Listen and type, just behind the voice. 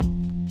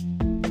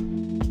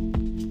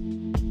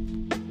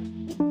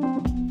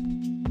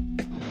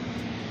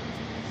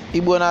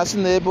Igbo na-asị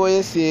na ebe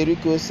onye si eri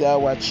ka o si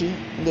awachi.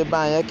 Ndị be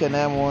anyị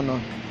ekene m unu.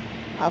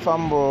 Afa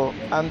m bụ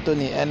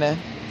Anthony Ene.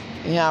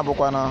 Ihe a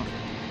bụkwa na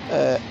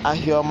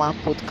Ahioma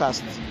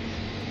podcast.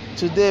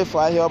 Today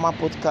for Ahioma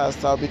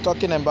podcast, I'll be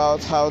talking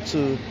about how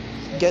to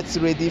get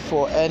ready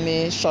for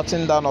any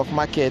shutting down of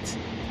market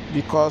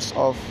because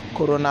of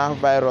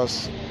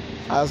coronavirus.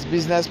 As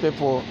business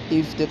people,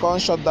 if they can't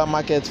shut down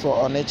market for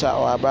Onitsha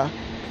or Aba,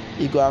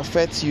 it go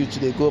affect you to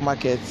the go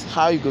market.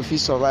 How you go fit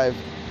survive?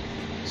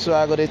 So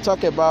I'm going to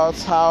talk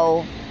about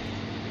how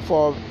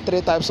for 3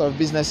 types of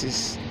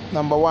businesses.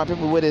 Number 1,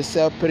 people where they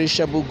sell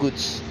perishable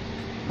goods.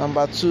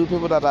 Number 2,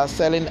 people that are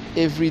selling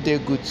everyday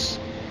goods.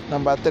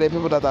 Number 3,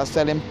 people that are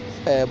selling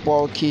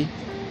bulky,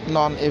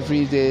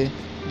 non-everyday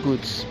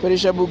goods.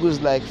 Perishable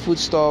goods like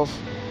foodstuff,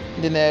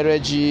 all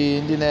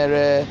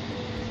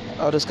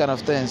those kind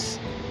of things.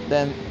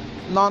 Then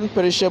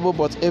non-perishable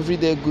but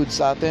everyday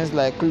goods are things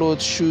like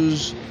clothes,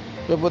 shoes.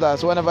 People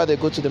that whenever they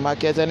go to the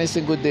market, any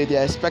single day, they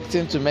are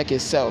expecting to make a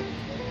sale.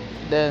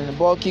 Then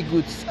bulky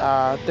goods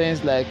are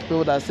things like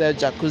people that sell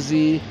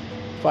jacuzzi,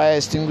 fire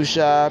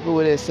extinguisher, people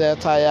that sell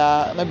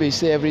tire. Maybe you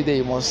say every day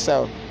you must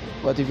sell,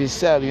 but if you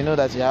sell, you know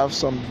that you have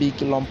some big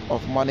lump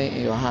of money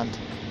in your hand.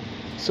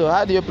 So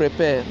how do you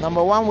prepare?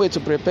 Number 1 way to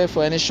prepare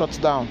for any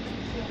shutdown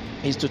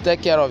is to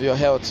take care of your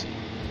health,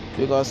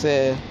 because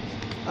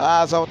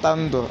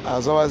azawtando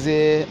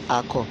azawazi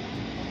ako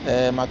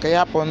maka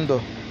yapụ ndụ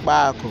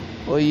gba akụ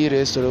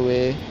oyire soro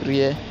wee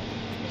rie.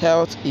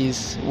 Health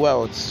is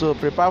wealth, so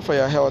prepare for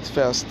your health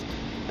first.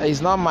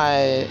 It's not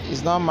my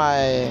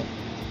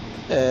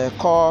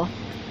core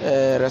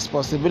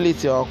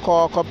responsibility or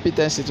core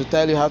competency to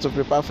tell you how to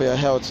prepare for your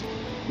health.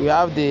 We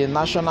have the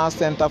National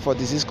Center for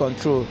Disease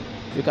Control.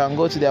 You can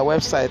go to their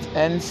website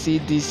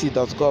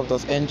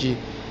ncdc.gov.ng.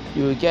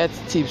 You will get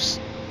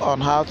tips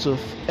on how to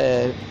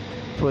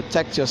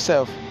protect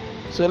yourself.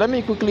 So let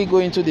me quickly go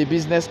into the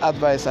business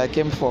advice I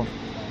came for.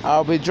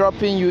 I'll be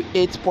dropping you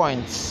 8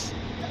 points.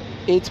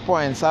 8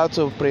 points how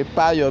to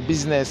prepare your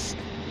business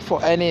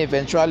for any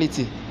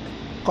eventuality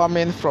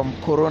coming from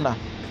corona.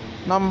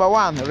 Number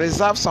 1,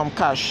 reserve some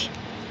cash.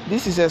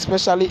 This is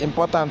especially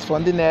important for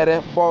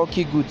ordinary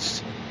bulky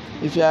goods.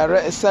 If you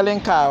are selling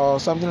car or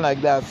something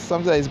like that,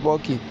 something that is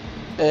bulky,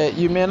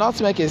 you may not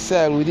make a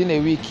sale within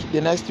a week.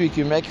 The next week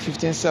you make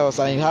 15 sales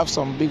and you have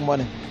some big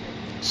money.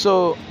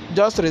 So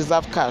just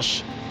reserve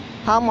cash.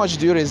 How much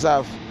do you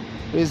reserve?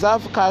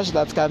 Reserve cash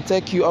that can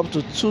take you up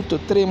to 2 to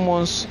 3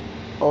 months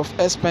of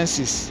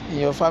expenses in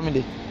your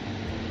family.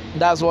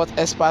 That's what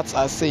experts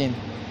are saying.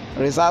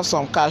 Reserve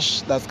some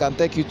cash that can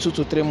take you 2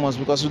 to 3 months,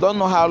 because you don't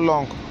know how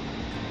long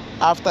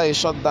after a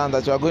shutdown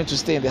that you are going to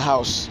stay in the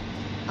house.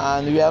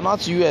 And we are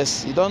not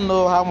US. You don't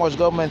know how much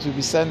government will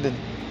be sending.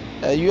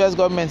 US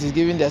government is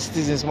giving their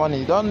citizens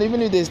money.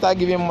 Even if they start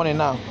giving money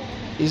now,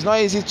 it's not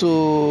easy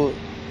to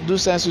do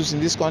census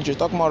in this country.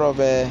 Talk more of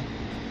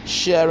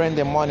sharing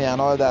the money and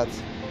all that.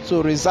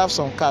 So reserve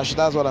some cash.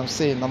 That's what I'm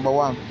saying. Number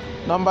 1.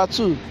 Number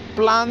 2,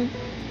 plan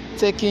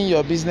taking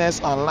your business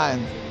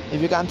online.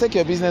 If you can take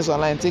your business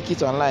online, take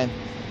it online.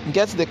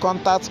 Get the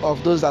contacts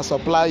of those that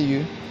supply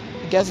you.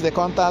 Get the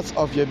contacts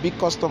of your big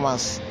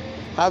customers.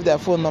 Have their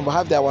phone number,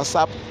 have their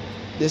WhatsApp,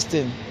 this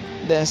thing.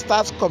 Then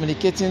start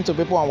communicating to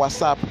people on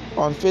WhatsApp,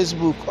 on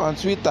Facebook, on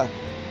Twitter,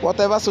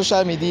 whatever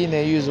social media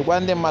they use.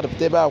 One day,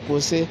 will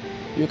say,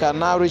 you can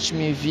now reach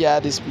me via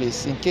this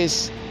place in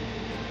case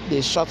they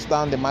shut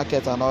down the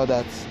market and all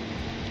that.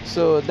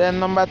 So then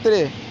number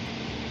 3,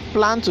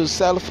 plan to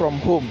sell from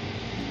home.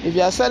 If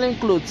you are selling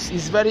clothes,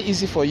 it's very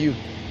easy for you.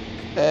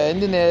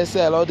 In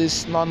sell all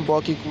these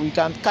non-bulky, we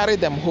can carry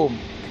them home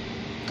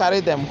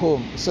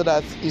so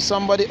that if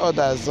somebody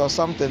orders or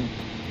something,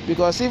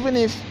 because even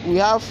if we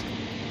have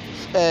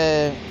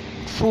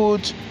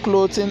food,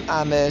 clothing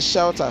and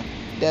shelter,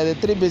 they are the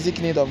 3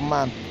 basic needs of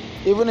man.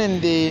 Even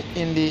in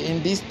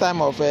this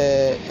time of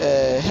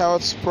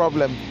health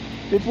problem,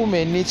 people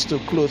may need to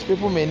clothe,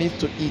 people may need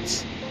to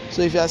eat.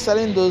 So if you are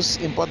selling those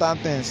important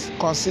things,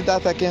 consider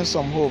taking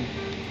some home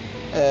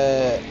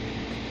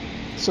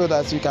so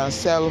that you can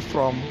sell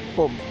from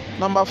home.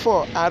 Number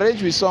 4,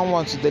 arrange with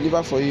someone to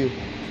deliver for you.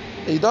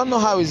 You don't know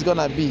how it's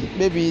gonna be.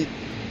 Maybe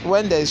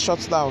when there is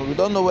shutdown, we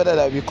don't know whether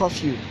there will be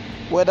curfew,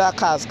 whether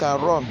cars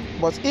can run.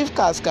 But if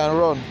cars can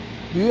run,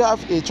 do you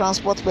have a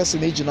transport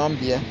person in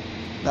Nambia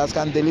that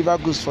can deliver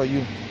goods for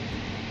you?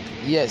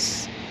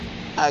 Yes,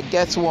 I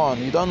get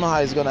one. You don't know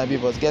how it's gonna be,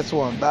 but get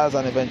one. That's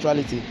an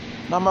eventuality.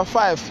 Number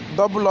 5,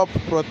 double up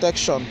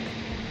protection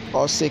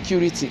or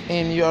security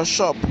in your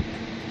shop.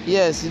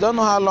 Yes, you don't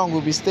know how long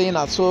we'll be staying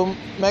at home.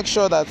 Make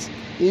sure that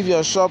if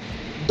your shop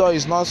door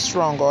is not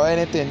strong or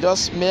anything,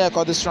 just make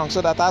it strong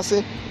so that I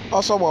say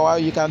also while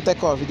you can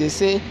take off. If they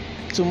say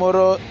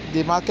tomorrow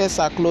the markets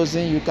are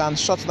closing, you can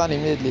shut down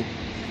immediately.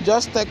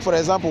 Just take for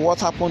example what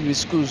happened with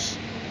schools.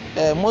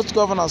 Most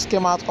governors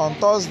came out on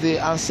Thursday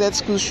and said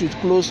schools should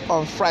close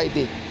on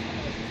Friday.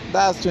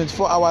 That's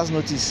 24 hours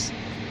notice.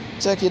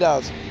 Check it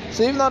out.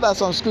 So even though that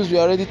some schools were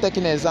already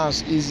taking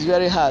exams, it's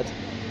very hard.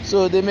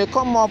 So they may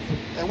come up,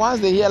 and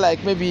once they hear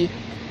like maybe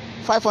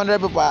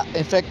 500 people are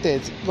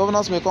infected,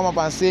 governors may come up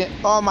and say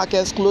all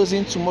markets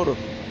closing tomorrow.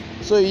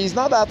 So it's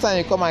not that time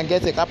you come and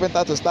get a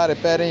carpenter to start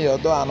repairing your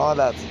door and all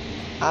that.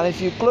 And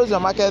if you close your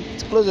market,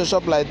 close your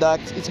shop like that,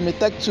 it may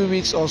take 2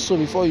 weeks or so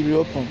before you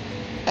reopen.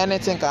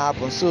 Anything can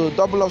happen. So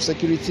double up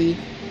security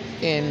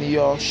in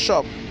your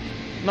shop.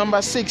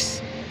 Number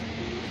 6,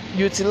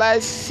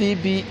 utilize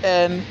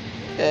CBN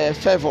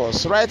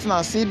favors. Right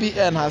now,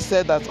 CBN has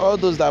said that all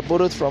those that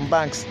borrowed from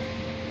banks,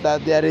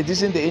 that they are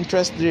reducing the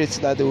interest rates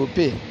that they will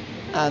pay,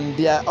 and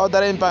they are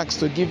ordering banks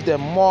to give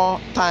them more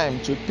time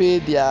to pay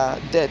their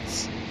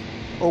debts.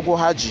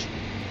 Ogohaji.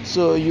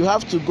 So you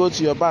have to go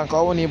to your bank,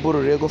 or when you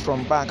borrow rego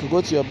from bank,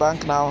 go to your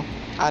bank now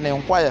and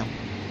inquire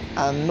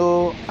and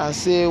know and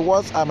say,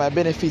 what are my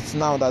benefits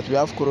now that we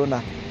have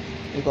corona?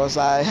 Because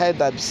I heard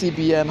that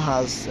CBN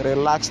has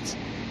relaxed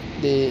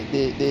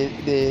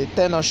the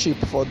tenorship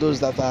for those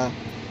that are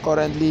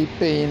currently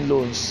paying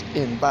loans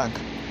in bank.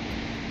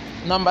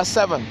 Number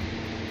 7,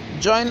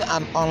 join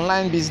an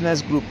online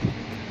business group.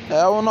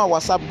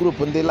 WhatsApp group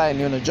on the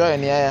line, join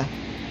here.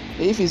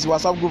 If it's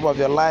WhatsApp group of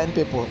your line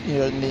people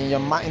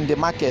in the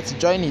market,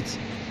 join it.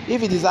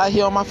 If it is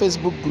Ahioma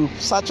Facebook group,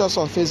 search us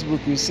on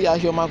Facebook. You see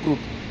Ahioma group.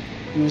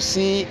 You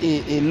see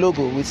a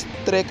logo with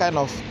 3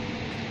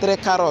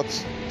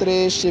 carrots,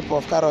 3 shape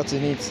of carrots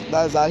in it.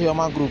 That's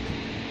Ahioma group.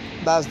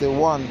 That's the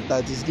one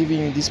that is giving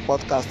you this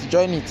podcast.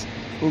 Join it.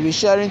 We'll be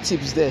sharing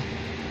tips there.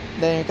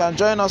 Then you can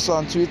join us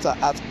on Twitter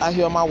at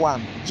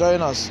Ahioma1.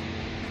 Join us.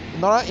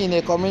 Not in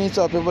a community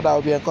of people that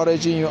will be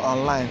encouraging you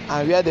online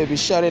and where they'll be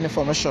sharing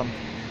information,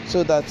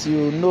 so that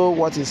you know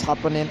what is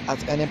happening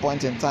at any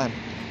point in time,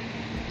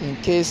 in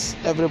case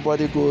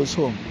everybody goes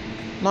home.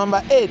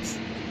 Number 8,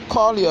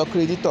 call your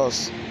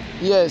creditors.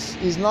 Yes,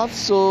 it's not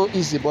so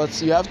easy,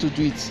 but you have to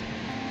do it.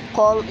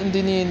 Call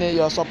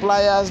your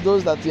suppliers,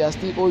 those that you are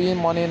still owing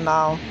money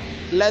now.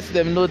 Let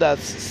them know that,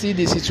 see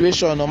the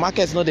situation, no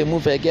markets know they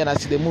move again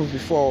as they moved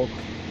before.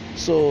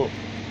 So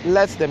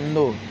let them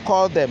know.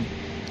 Call them.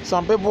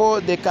 Some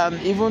people, they can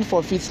even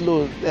forfeit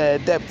loan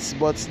debts,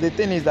 but the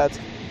thing is that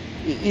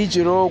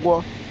ijiri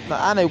ụgwọ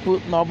na a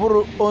na-ekwu na ọ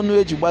bụrụ onu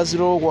eji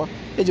gbaziri ụgwọ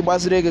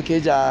ego ka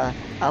eji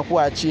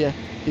akwụghachi ya.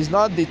 It's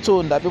not the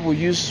tone that people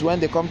use when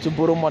they come to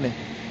borrow money.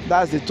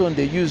 That's the tone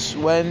they use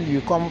when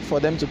you come for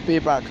them to pay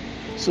back.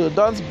 So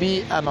don't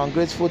be an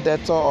ungrateful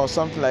debtor or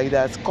something like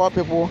that. Call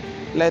people,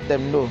 let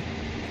them know.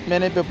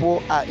 Many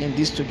people are in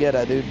this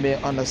together, they may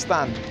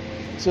understand.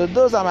 So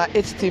those are my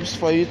 8 tips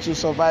for you to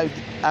survive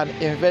an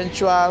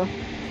eventual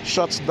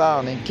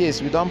shutdown, in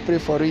case we don't pray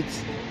for it.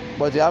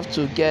 But you have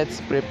to get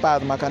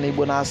prepared.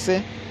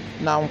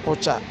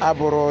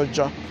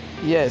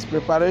 Yes,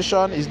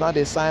 preparation is not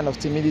a sign of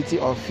timidity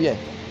or fear.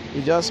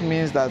 It just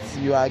means that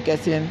you are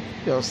getting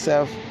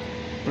yourself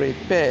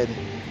prepared.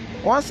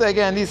 Once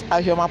again, this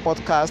Ahioma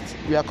podcast,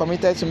 we are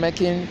committed to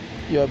making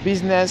your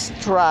business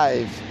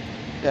thrive.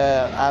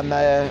 And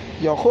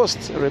your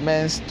host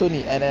remains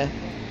Tony. And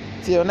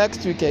till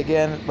next week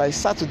again, by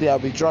Saturday I'll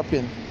be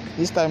dropping.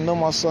 This time no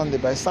more Sunday.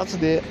 By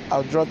Saturday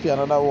I'll drop you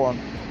another one.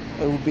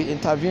 I will be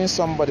interviewing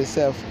somebody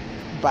self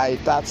by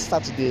that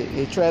Saturday,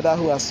 a trader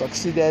who has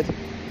succeeded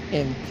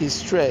in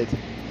his trade.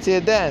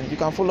 Till then, you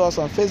can follow us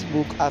on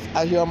Facebook at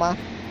Ahioma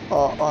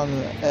or on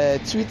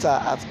Twitter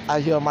at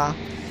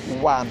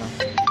Ahioma1.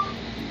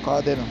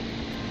 Call them.